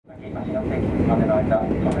足の駅までの間、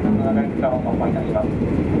風の長い区間を走行いたします。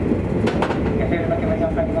SL の煙が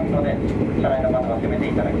かかりますので、車内の窓を閉めて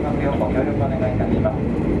いただきますようご協力お願いいたします。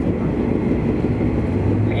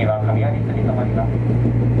次は神有津に停まりま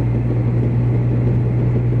す。